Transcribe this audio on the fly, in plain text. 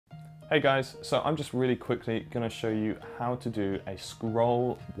Hey guys, so I'm just really quickly going to show you how to do a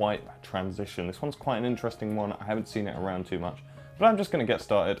scroll wipe transition. This one's quite an interesting one. I haven't seen it around too much, but I'm just going to get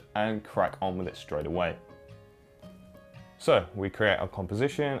started and crack on with it straight away. So we create our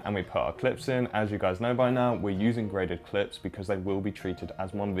composition and we put our clips in. As you guys know by now, we're using graded clips because they will be treated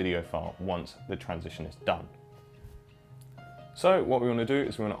as one video file once the transition is done. So what we want to do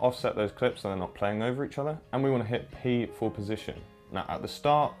is we want to offset those clips so they're not playing over each other, and we want to hit P for position. Now at the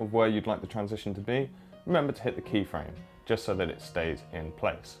start of where you'd like the transition to be, remember to hit the keyframe, just so that it stays in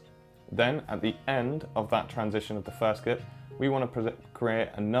place. Then at the end of that transition of the first clip, we want to create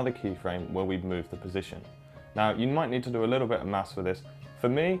another keyframe where we move the position. Now you might need to do a little bit of maths for this. For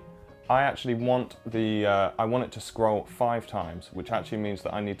me, I actually want I want it to scroll 5 times, which actually means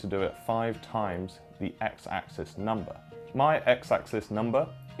that I need to do it 5 times the x-axis number. My x-axis number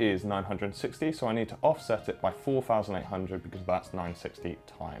is 960, so I need to offset it by 4,800 because that's 960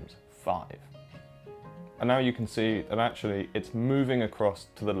 times 5. And now you can see that actually it's moving across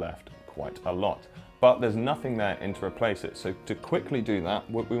to the left quite a lot, but there's nothing there in to replace it. So to quickly do that,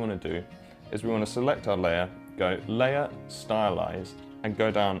 what we want to do is we want to select our layer, go Layer, Stylize, and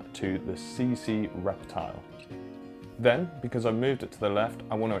go down to the CC RepeTile. Then, because I've moved it to the left,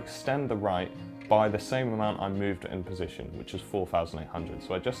 I want to extend the right by the same amount I moved it in position, which is 4,800.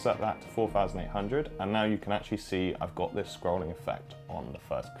 So I just set that to 4,800, and now you can actually see I've got this scrolling effect on the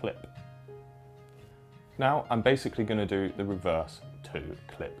first clip. Now I'm basically going to do the reverse to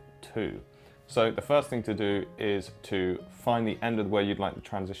clip 2. So the first thing to do is to find the end of where you'd like the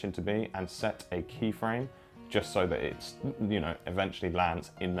transition to be and set a keyframe just so that it's, eventually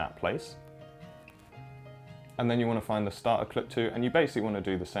lands in that place. And then you want to find the start of clip 2, and you basically want to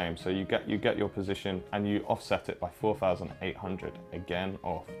do the same. So you get your position and you offset it by 4,800 again,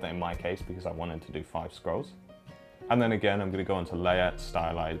 or in my case, because I wanted to do 5 scrolls. And then again, I'm going to go into Layer,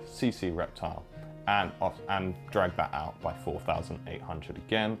 Stylize, CC RepeTile, and drag that out by 4,800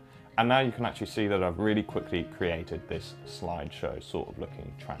 again. And now you can actually see that I've really quickly created this slideshow sort of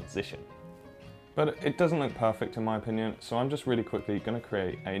looking transition. But it doesn't look perfect in my opinion, so I'm just really quickly going to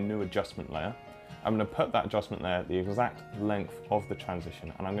create a new adjustment layer. I'm going to put that adjustment layer the exact length of the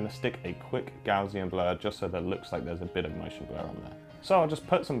transition, and I'm going to stick a quick Gaussian blur just so that it looks like there's a bit of motion blur on there. So I'll just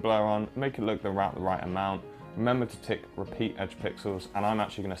put some blur on, make it look the right amount. Remember to tick repeat edge pixels, and I'm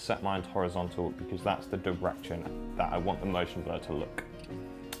actually going to set mine to horizontal because that's the direction that I want the motion blur to look.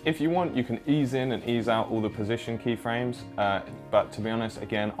 If you want, you can ease in and ease out all the position keyframes, but to be honest,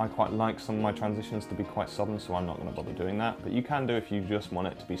 again, I quite like some of my transitions to be quite sudden, so I'm not going to bother doing that, but you can do if you just want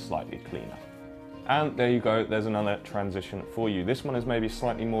it to be slightly cleaner. And there you go, there's another transition for you. This one is maybe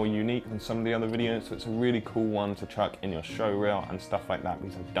slightly more unique than some of the other videos, so it's a really cool one to chuck in your show reel and stuff like that,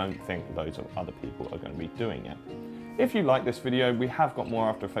 because I don't think loads of other people are going to be doing it. If you like this video, we have got more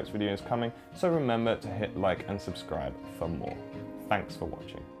After Effects videos coming, so remember to hit like and subscribe for more. Thanks for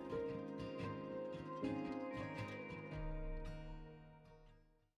watching.